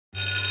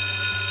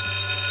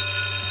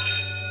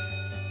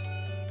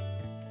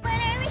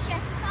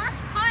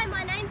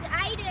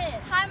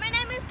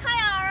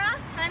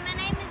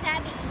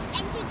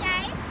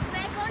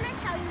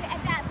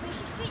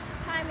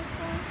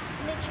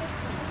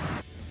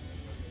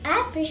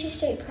At Bourchier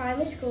Street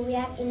Primary School we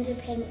have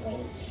independent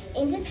reading.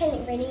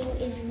 Independent reading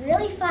is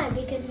really fun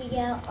because we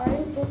get our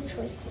own book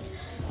choices.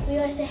 We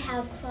also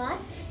have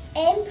class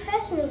and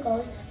personal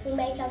goals. We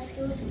make our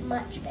skills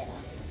much better.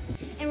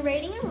 In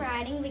reading and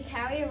writing, we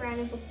carry around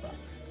a book box.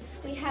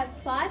 We have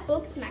 5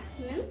 books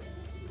maximum.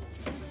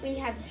 We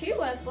have 2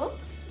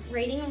 workbooks,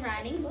 reading and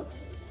writing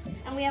books,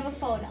 and we have a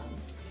folder.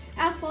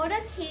 Our folder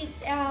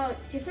keeps our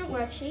different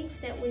worksheets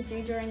that we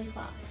do during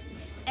class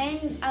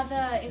and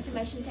other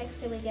information text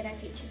that we get our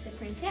teachers to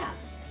print out.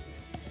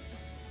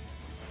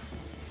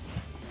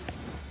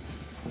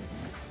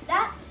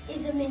 That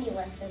is a mini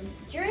lesson.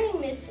 During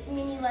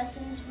mini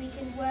lessons we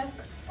can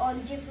work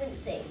on different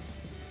things.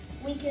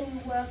 We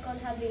can work on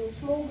having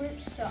small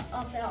groups to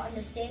up our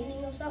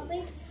understanding of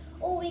something,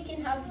 or we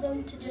can have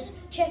them to just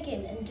check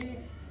in and do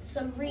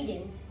some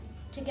reading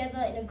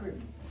together in a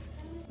group.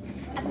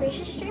 At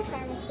Bourchier Street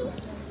Primary School,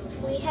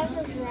 we have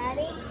a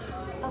variety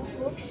of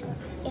books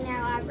in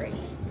our library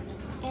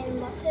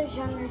and lots of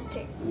genres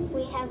too.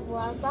 We have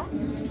wildlife,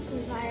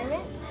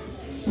 environment,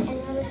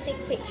 and realistic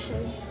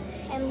fiction,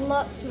 and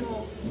lots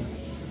more.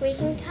 We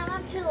can come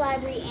up to the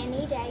library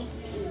any day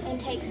and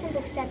take some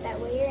books out that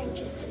we are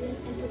interested in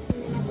and put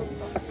them in our book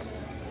box.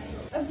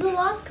 Over the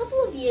last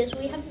couple of years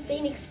we have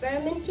been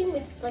experimenting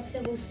with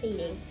flexible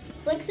seating.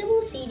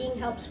 Flexible seating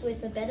helps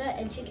with a better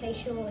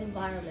educational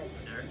environment.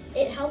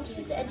 It helps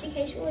with the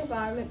educational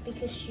environment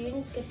because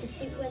students get to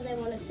sit where they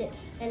want to sit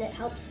and it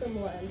helps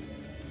them learn.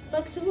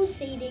 Flexible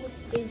seating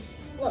is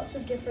lots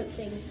of different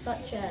things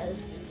such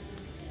as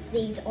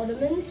these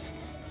ottomans,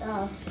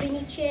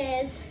 spinny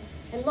chairs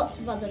and lots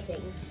of other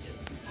things.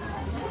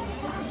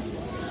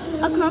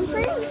 A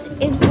conference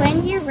is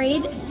when you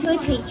read to a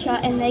teacher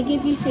and they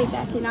give you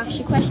feedback and ask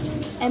you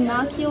questions and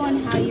mark you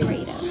on how you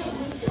read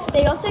it.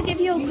 They also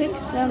give you a quick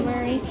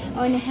summary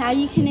on how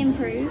you can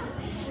improve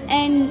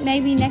and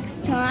maybe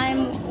next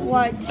time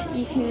what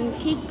you can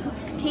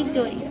keep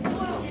doing.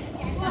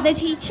 The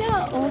teacher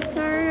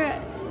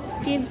also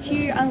gives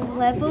you a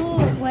level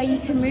where you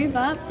can move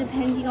up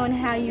depending on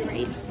how you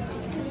read.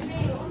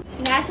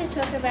 Now to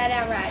talk about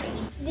our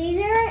writing.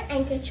 These are our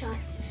anchor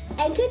charts.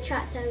 Anchor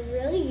charts are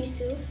really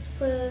useful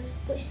for,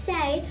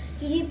 say,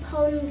 you do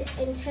poems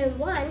in term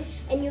 1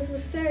 and you're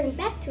referring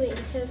back to it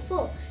in term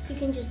 4. You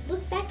can just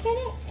look back at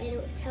it and it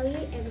will tell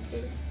you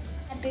everything.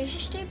 At Bourchier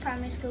Street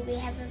Primary School we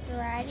have a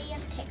variety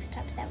of text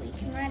types that we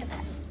can write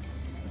about,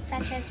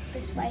 such as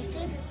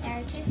persuasive,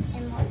 narrative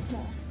and lots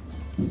more.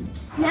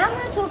 Now I'm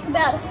going to talk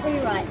about a free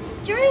write.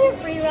 During a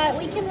free write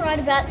we can write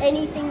about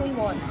anything we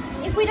want.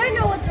 If we don't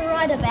know what to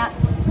write about,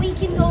 we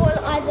can go on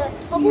either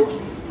Hobble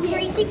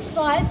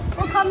 365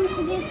 or come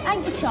to this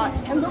anchor chart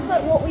and look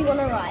at what we want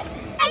to write.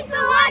 Thanks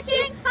for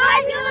watching.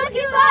 Hope you're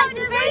looking forward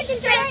to Bourchier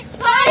Street.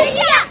 Party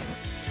here!